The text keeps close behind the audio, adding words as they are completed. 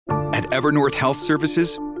At Evernorth Health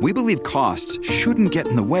Services, we believe costs shouldn't get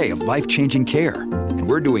in the way of life-changing care, and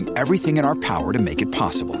we're doing everything in our power to make it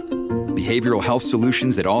possible. Behavioral health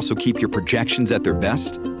solutions that also keep your projections at their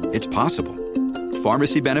best? It's possible.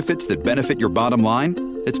 Pharmacy benefits that benefit your bottom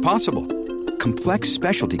line? It's possible. Complex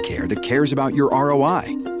specialty care that cares about your ROI?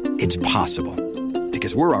 It's possible.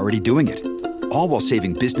 Because we're already doing it. All while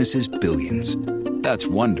saving businesses billions. That's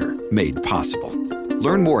Wonder made possible.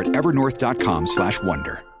 Learn more at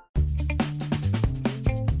evernorth.com/wonder.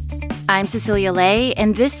 I'm Cecilia Lay,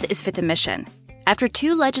 and this is Fifth & Mission. After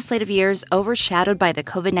 2 legislative years overshadowed by the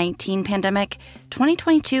COVID-19 pandemic,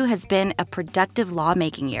 2022 has been a productive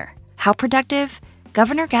lawmaking year. How productive?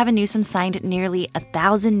 Governor Gavin Newsom signed nearly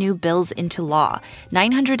 1,000 new bills into law,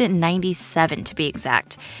 997 to be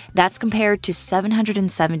exact. That's compared to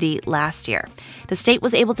 770 last year. The state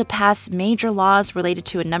was able to pass major laws related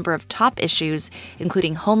to a number of top issues,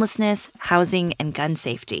 including homelessness, housing, and gun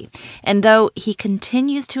safety. And though he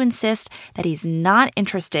continues to insist that he's not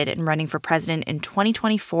interested in running for president in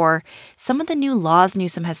 2024, some of the new laws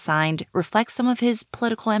Newsom has signed reflect some of his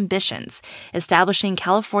political ambitions, establishing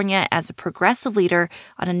California as a progressive leader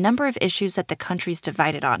on a number of issues that the country's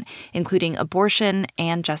divided on, including abortion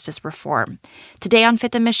and justice reform. Today on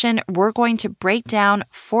Fifth & Mission, we're going to break down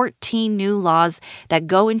 14 new laws that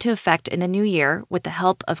go into effect in the new year with the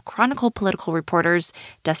help of Chronicle political reporters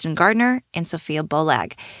Dustin Gardner and Sophia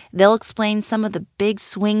Bolag. They'll explain some of the big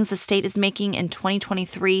swings the state is making in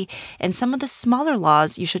 2023 and some of the smaller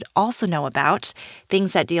laws you should also know about,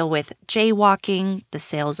 things that deal with jaywalking, the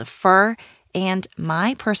sales of fur, and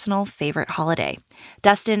my personal favorite holiday.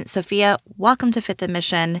 Dustin, Sophia, welcome to Fifth &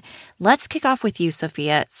 Mission. Let's kick off with you,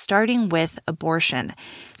 Sophia, starting with abortion.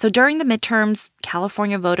 So during the midterms,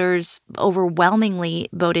 California voters overwhelmingly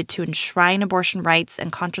voted to enshrine abortion rights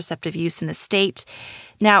and contraceptive use in the state.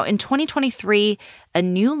 Now, in 2023, a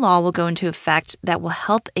new law will go into effect that will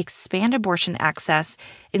help expand abortion access,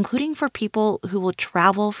 including for people who will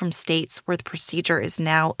travel from states where the procedure is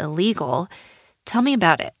now illegal. Tell me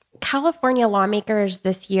about it. California lawmakers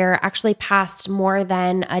this year actually passed more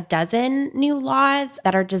than a dozen new laws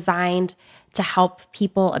that are designed to help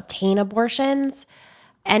people obtain abortions.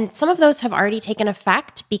 And some of those have already taken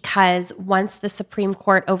effect because once the Supreme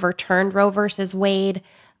Court overturned Roe versus Wade,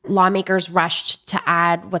 lawmakers rushed to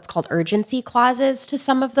add what's called urgency clauses to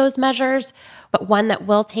some of those measures. But one that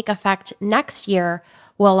will take effect next year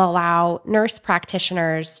will allow nurse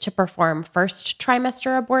practitioners to perform first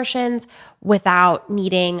trimester abortions without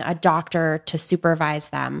needing a doctor to supervise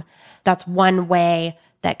them. That's one way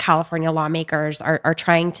that California lawmakers are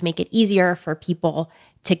trying to make it easier for people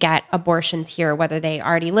to get abortions here, whether they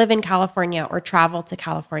already live in California or travel to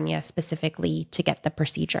California specifically to get the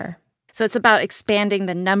procedure. So it's about expanding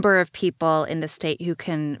the number of people in the state who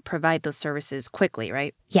can provide those services quickly,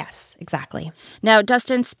 right? Yes, exactly. Now,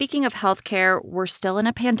 Dustin, speaking of healthcare, we're still in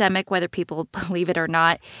a pandemic, whether people believe it or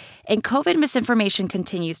not, and COVID misinformation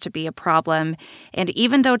continues to be a problem. And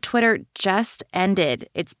even though Twitter just ended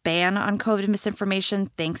its ban on COVID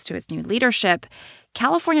misinformation thanks to its new leadership,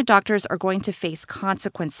 California doctors are going to face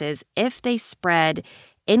consequences if they spread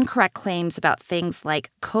incorrect claims about things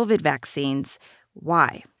like COVID vaccines.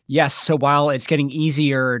 Why? Yes. So while it's getting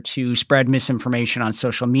easier to spread misinformation on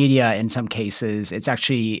social media in some cases, it's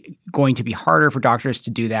actually going to be harder for doctors to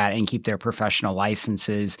do that and keep their professional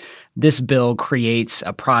licenses. This bill creates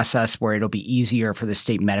a process where it'll be easier for the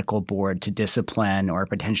state medical board to discipline or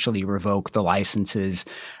potentially revoke the licenses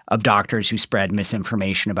of doctors who spread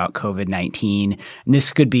misinformation about COVID-19. And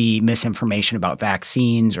this could be misinformation about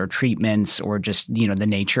vaccines or treatments or just, the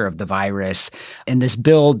nature of the virus. And this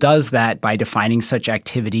bill does that by defining such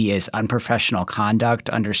activity as unprofessional conduct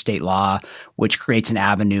under state law, which creates an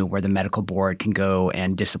avenue where the medical board can go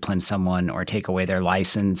and discipline someone or take away their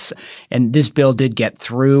license. And this bill did get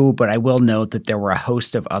through, but I will note that there were a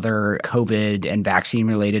host of other COVID and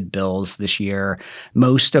vaccine-related bills this year.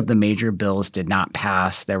 Most of the major bills did not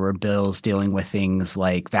pass. There were bills dealing with things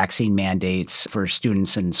like vaccine mandates for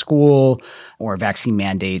students in school or vaccine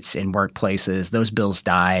mandates in workplaces. Those bills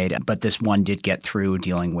died, but this one did get through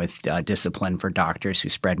dealing with discipline for doctors who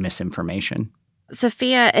spread misinformation.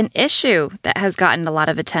 Sophia, an issue that has gotten a lot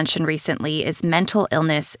of attention recently is mental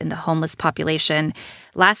illness in the homeless population.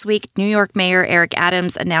 Last week, New York Mayor Eric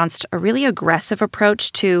Adams announced a really aggressive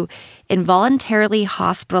approach to involuntarily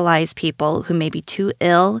hospitalize people who may be too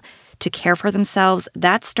ill to care for themselves.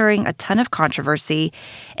 That's stirring a ton of controversy.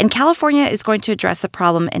 And California is going to address the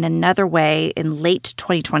problem in another way in late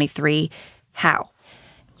 2023. How?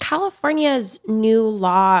 California's new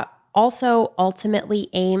law also ultimately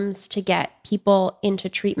aims to get people into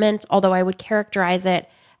treatment, although I would characterize it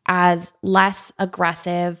as less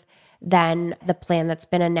aggressive than the plan that's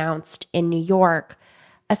been announced in New York.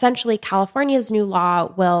 Essentially, California's new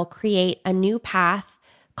law will create a new path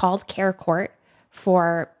called Care Court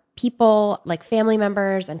for people like family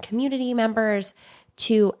members and community members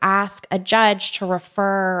to ask a judge to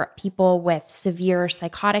refer people with severe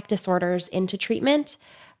psychotic disorders into treatment.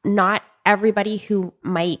 Not everybody who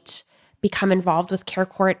might become involved with Care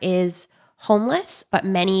Court is homeless, but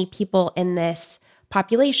many people in this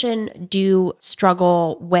population do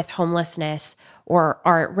struggle with homelessness or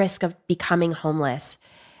are at risk of becoming homeless.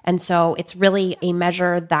 And so it's really a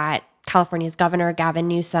measure that California's Governor Gavin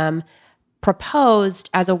Newsom proposed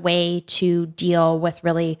as a way to deal with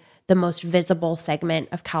really the most visible segment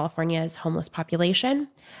of California's homeless population.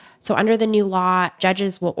 So under the new law,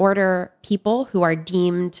 judges will order people who are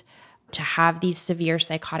deemed to have these severe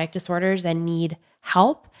psychotic disorders and need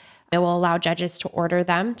help. It will allow judges to order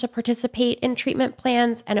them to participate in treatment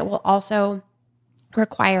plans, and it will also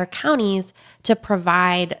require counties to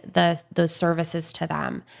provide those services to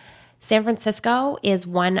them. San Francisco is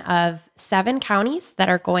one of 7 counties that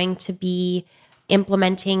are going to be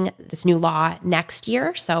implementing this new law next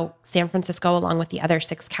year. So San Francisco, along with the other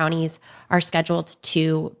 6 counties, are scheduled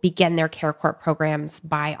to begin their Care Court programs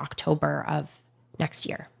by October of next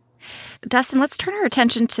year. Dustin, let's turn our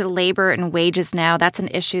attention to labor and wages now. That's an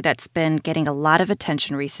issue that's been getting a lot of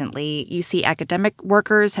attention recently. You see academic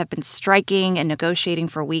workers have been striking and negotiating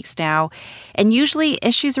for weeks now. And usually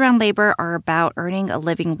issues around labor are about earning a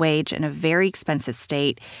living wage in a very expensive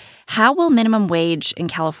state. How will minimum wage in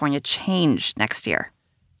California change next year?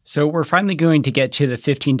 So we're finally going to get to the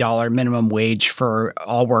 $15 minimum wage for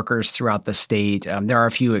all workers throughout the state. There are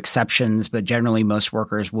a few exceptions, but generally most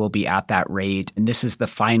workers will be at that rate. And this is the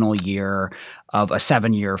final year of a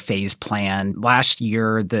 7-year phase plan. Last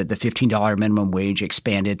year, the $15 minimum wage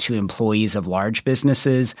expanded to employees of large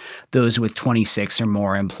businesses, those with 26 or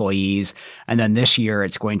more employees. And then this year,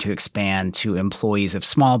 it's going to expand to employees of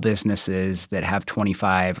small businesses that have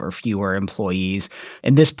 25 or fewer employees.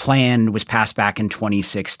 And this plan was passed back in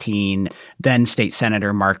 2016. Then State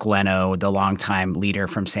Senator Mark Leno, the longtime leader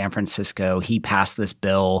from San Francisco, he passed this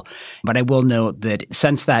bill. But I will note that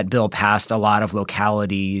since that bill passed, a lot of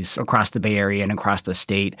localities across the Bay Area and across the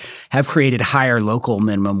state have created higher local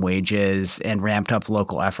minimum wages and ramped up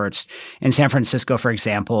local efforts. In San Francisco, for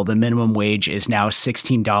example, the minimum wage is now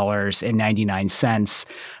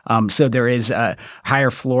 $16.99. So there is a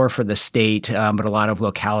higher floor for the state, but a lot of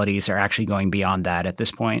localities are actually going beyond that at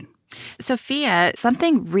this point. Sophia,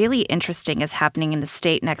 something really interesting is happening in the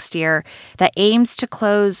state next year that aims to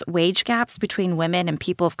close wage gaps between women and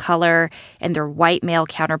people of color and their white male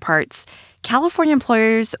counterparts. California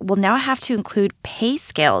employers will now have to include pay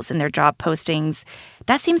scales in their job postings.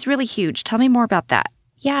 That seems really huge. Tell me more about that.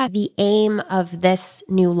 Yeah, the aim of this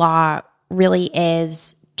new law really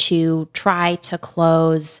is to try to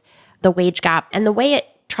close the wage gap. And the way it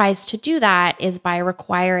tries to do that is by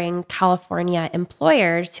requiring California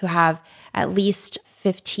employers who have at least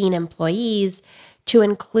 15 employees to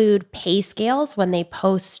include pay scales when they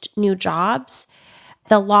post new jobs.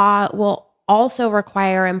 The law will also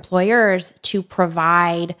require employers to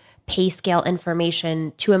provide pay scale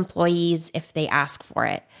information to employees if they ask for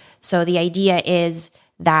it. So the idea is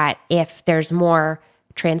that if there's more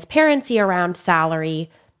transparency around salary,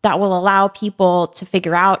 that will allow people to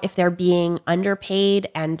figure out if they're being underpaid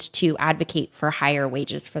and to advocate for higher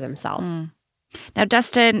wages for themselves. Now,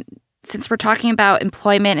 Dustin, since we're talking about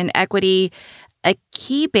employment and equity, a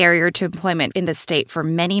key barrier to employment in the state for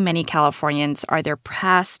many, many Californians are their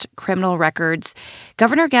past criminal records.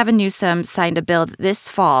 Governor Gavin Newsom signed a bill this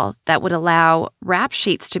fall that would allow rap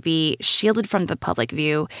sheets to be shielded from the public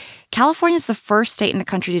view. California is the first state in the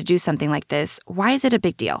country to do something like this. Why is it a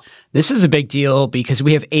big deal? This is a big deal because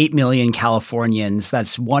we have 8 million Californians.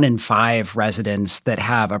 That's 1 in 5 residents that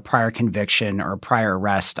have a prior conviction or prior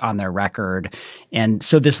arrest on their record. And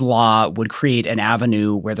so this law would create an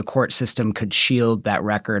avenue where the court system could shield that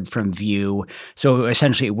record from view. So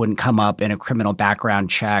essentially it wouldn't come up in a criminal background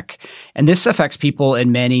check. And this affects people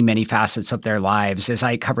in many, many facets of their lives. As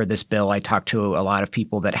I covered this bill, I talked to a lot of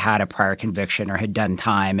people that had a prior conviction or had done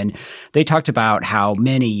time. And they talked about how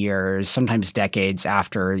many years, sometimes decades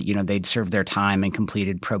after, they'd served their time and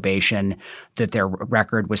completed probation, that their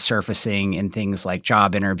record was surfacing in things like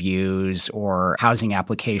job interviews or housing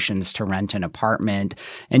applications to rent an apartment,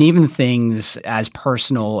 and even things as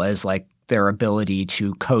personal as like their ability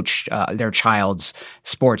to coach their child's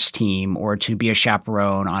sports team, or to be a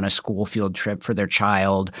chaperone on a school field trip for their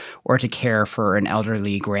child, or to care for an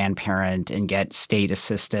elderly grandparent and get state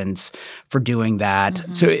assistance for doing that.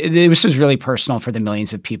 Mm-hmm. So this was really personal for the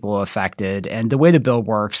millions of people affected. And the way the bill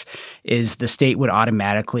works is the state would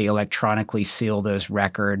automatically electronically seal those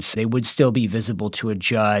records. They would still be visible to a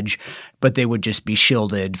judge, but they would just be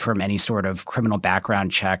shielded from any sort of criminal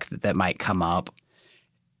background check that might come up.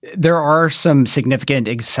 There are some significant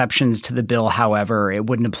exceptions to the bill, however. It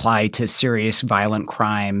wouldn't apply to serious violent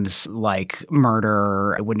crimes like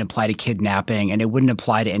murder. It wouldn't apply to kidnapping, and it wouldn't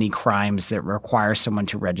apply to any crimes that require someone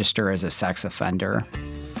to register as a sex offender.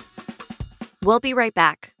 We'll be right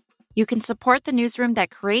back. You can support the newsroom that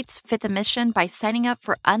creates Fifth and Mission by signing up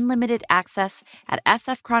for unlimited access at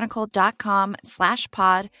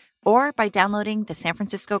sfchronicle.com/pod or by downloading the San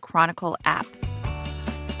Francisco Chronicle app.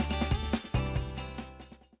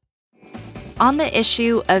 On the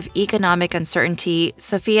issue of economic uncertainty,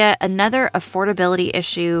 Sophia, another affordability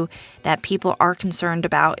issue that people are concerned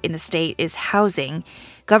about in the state is housing.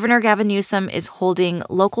 Governor Gavin Newsom is holding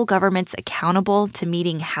local governments accountable to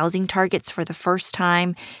meeting housing targets for the first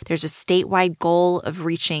time. There's a statewide goal of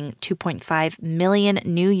reaching 2.5 million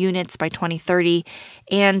new units by 2030.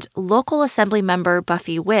 And local Assembly member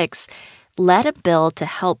Buffy Wicks led a bill to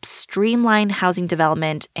help streamline housing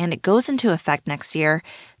development, and it goes into effect next year.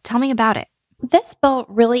 Tell me about it. This bill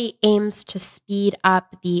really aims to speed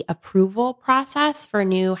up the approval process for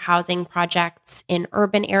new housing projects in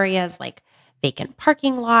urban areas like vacant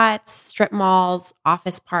parking lots, strip malls,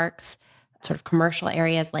 office parks, sort of commercial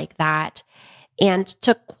areas like that. And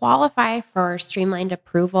to qualify for streamlined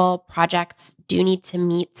approval, projects do need to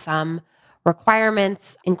meet some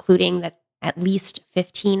requirements, including that at least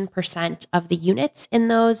 15% of the units in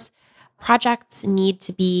those projects need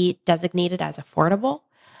to be designated as affordable.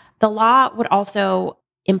 The law would also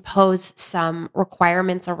impose some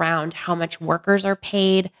requirements around how much workers are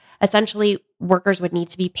paid. Essentially, workers would need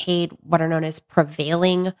to be paid what are known as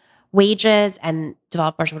prevailing wages, and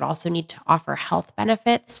developers would also need to offer health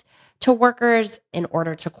benefits to workers in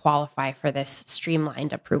order to qualify for this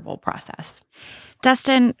streamlined approval process.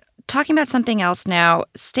 Dustin, talking about something else now,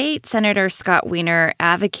 State Senator Scott Wiener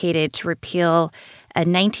advocated to repeal a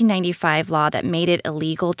 1995 law that made it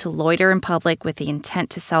illegal to loiter in public with the intent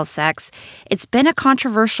to sell sex. It's been a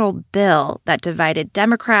controversial bill that divided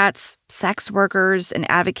Democrats, sex workers, and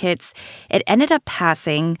advocates. It ended up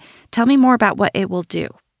passing. Tell me more about what it will do.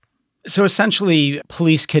 So essentially,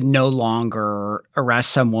 police can no longer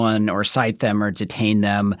arrest someone or cite them or detain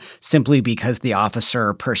them simply because the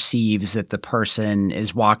officer perceives that the person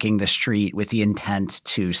is walking the street with the intent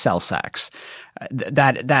to sell sex.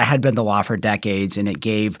 That had been the law for decades, and it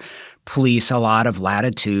gave police a lot of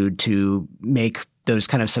latitude to make those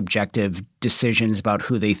kind of subjective decisions about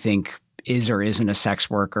who they think is or isn't a sex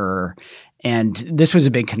worker. And this was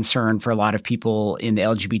a big concern for a lot of people in the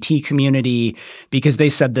LGBT community because they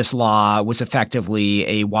said this law was effectively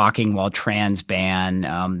a walking while trans ban.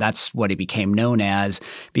 That's what it became known as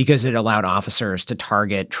because it allowed officers to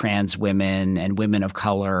target trans women and women of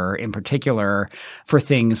color in particular for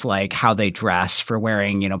things like how they dress, for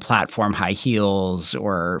wearing, platform high heels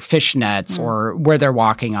or fishnets or where they're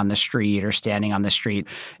walking on the street or standing on the street.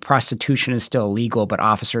 Prostitution is still illegal, but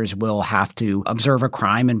officers will have to observe a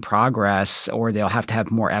crime in progress, or they'll have to have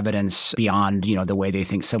more evidence beyond, the way they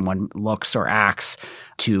think someone looks or acts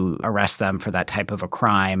to arrest them for that type of a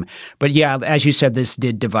crime. But yeah, as you said, this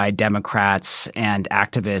did divide Democrats and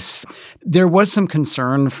activists. There was some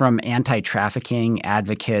concern from anti-trafficking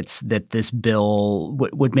advocates that this bill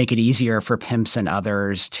would make it easier for pimps and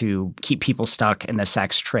others to keep people stuck in the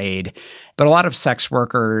sex trade. But a lot of sex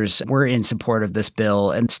workers were in support of this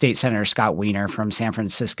bill. And State Senator Scott Wiener from San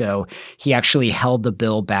Francisco, he actually held the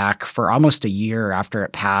bill back for almost a year after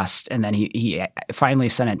it passed. And then he finally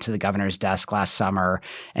sent it to the governor's desk last summer.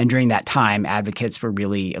 And during that time, advocates were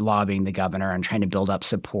really lobbying the governor and trying to build up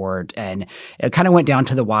support. And it kind of went down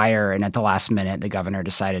to the wire. And at the last minute, the governor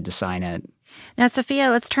decided to sign it. Now, Sophia,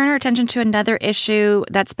 let's turn our attention to another issue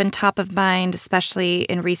that's been top of mind, especially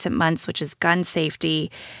in recent months, which is gun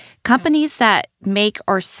safety. Companies that make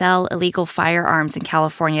or sell illegal firearms in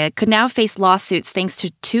California could now face lawsuits thanks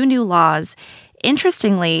to two new laws.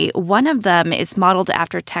 Interestingly, one of them is modeled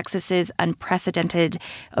after Texas's unprecedented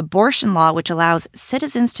abortion law, which allows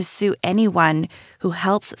citizens to sue anyone who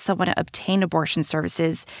helps someone obtain abortion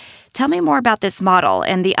services. Tell me more about this model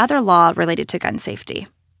and the other law related to gun safety.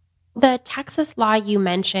 The Texas law you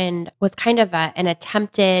mentioned was kind of an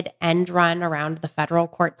attempted end run around the federal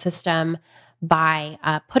court system by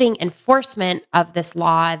putting enforcement of this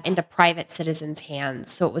law into private citizens'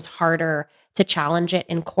 hands. So it was harder to challenge it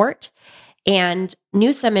in court. And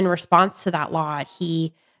Newsom, in response to that law,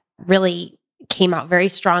 he really came out very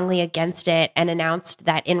strongly against it and announced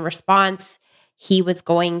that in response, he was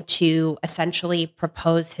going to essentially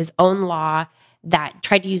propose his own law that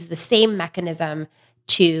tried to use the same mechanism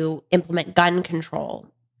to implement gun control.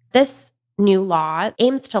 This new law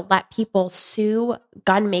aims to let people sue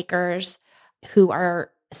gun makers who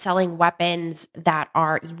are selling weapons that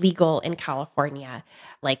are illegal in California,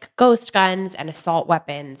 like ghost guns and assault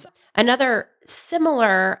weapons. Another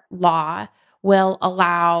similar law will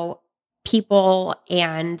allow people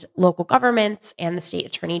and local governments and the state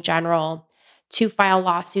attorney general to file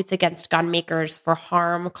lawsuits against gun makers for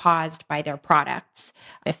harm caused by their products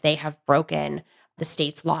if they have broken the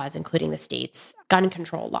state's laws, including the state's gun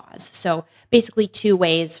control laws. So basically 2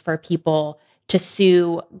 ways for people to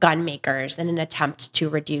sue gun makers in an attempt to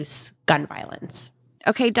reduce gun violence.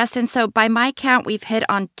 Okay, Dustin, so by my count, we've hit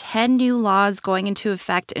on 10 new laws going into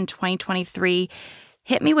effect in 2023.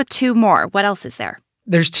 Hit me with 2 more. What else is there?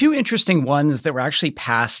 There's 2 interesting ones that were actually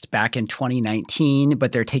passed back in 2019,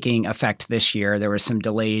 but they're taking effect this year. There was some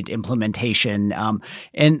delayed implementation.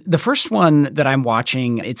 And the first one that I'm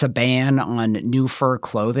watching, it's a ban on new fur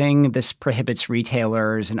clothing. This prohibits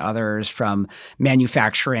retailers and others from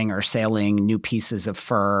manufacturing or selling new pieces of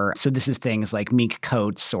fur. So this is things like mink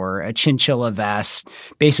coats or a chinchilla vest.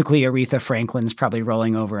 Basically, Aretha Franklin's probably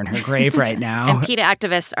rolling over in her grave right now. And PETA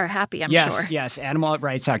activists are happy, I'm sure. Yes. Animal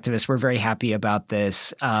rights activists were very happy about this.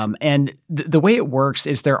 And the way it works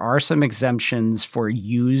is there are some exemptions for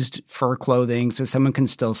used fur clothing. So someone can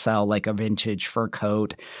still sell like a vintage fur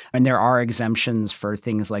coat. And there are exemptions for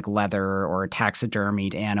things like leather or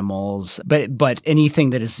taxidermied animals. But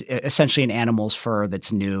anything that is essentially an animal's fur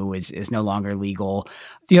that's new is no longer legal.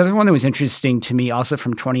 The other one that was interesting to me, also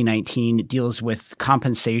from 2019, deals with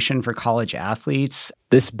compensation for college athletes.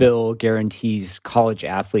 This bill guarantees college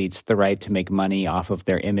athletes the right to make money off of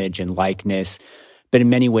their image and likeness. But in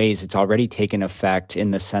many ways, it's already taken effect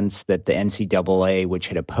in the sense that the NCAA, which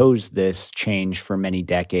had opposed this change for many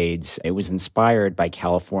decades, it was inspired by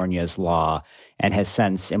California's law and has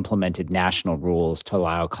since implemented national rules to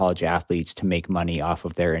allow college athletes to make money off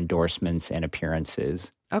of their endorsements and appearances.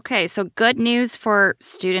 Okay, so good news for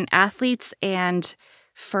student athletes and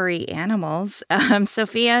furry animals.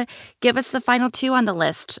 Sophia, give us the final 2 on the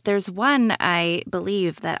list. There's one, I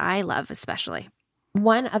believe, that I love especially.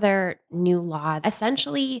 One other new law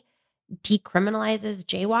essentially decriminalizes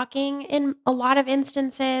jaywalking in a lot of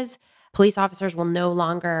instances. Police officers will no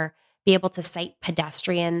longer be able to cite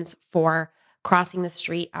pedestrians for crossing the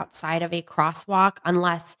street outside of a crosswalk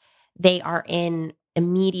unless they are in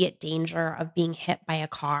immediate danger of being hit by a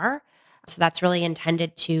car. So that's really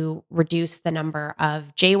intended to reduce the number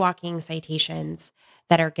of jaywalking citations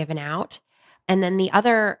that are given out. And then the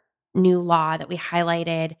other new law that we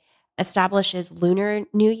highlighted establishes Lunar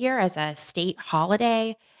New Year as a state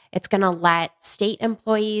holiday. It's going to let state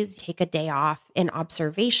employees take a day off in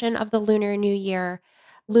observation of the Lunar New Year.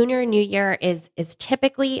 Lunar New Year is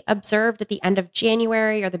typically observed at the end of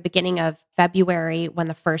January or the beginning of February when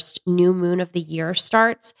the first new moon of the year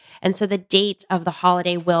starts. And so the date of the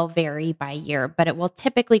holiday will vary by year, but it will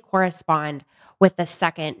typically correspond with the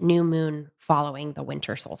second new moon following the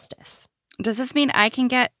winter solstice. Does this mean I can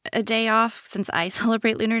get a day off since I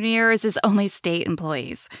celebrate Lunar New Year, or is this only state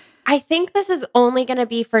employees? I think this is only going to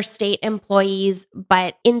be for state employees,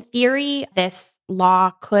 but in theory, this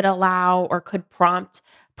law could allow or could prompt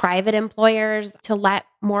private employers to let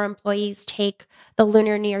more employees take the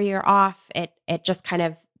Lunar New Year off. It just kind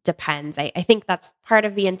of depends. I think that's part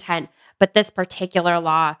of the intent, but this particular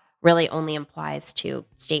law really only applies to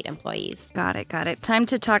state employees. Got it. Time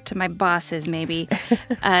to talk to my bosses, maybe.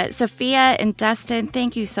 Sophia and Dustin,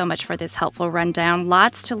 thank you so much for this helpful rundown.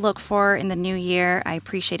 Lots to look for in the new year. I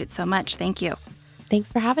appreciate it so much. Thank you.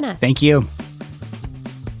 Thanks for having us. Thank you.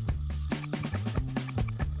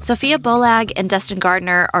 Sophia Bolag and Dustin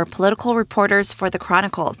Gardner are political reporters for The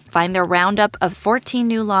Chronicle. Find their roundup of 14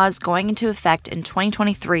 new laws going into effect in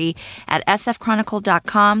 2023 at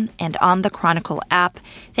sfchronicle.com and on the Chronicle app.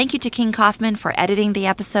 Thank you to King Kaufman for editing the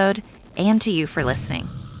episode and to you for listening.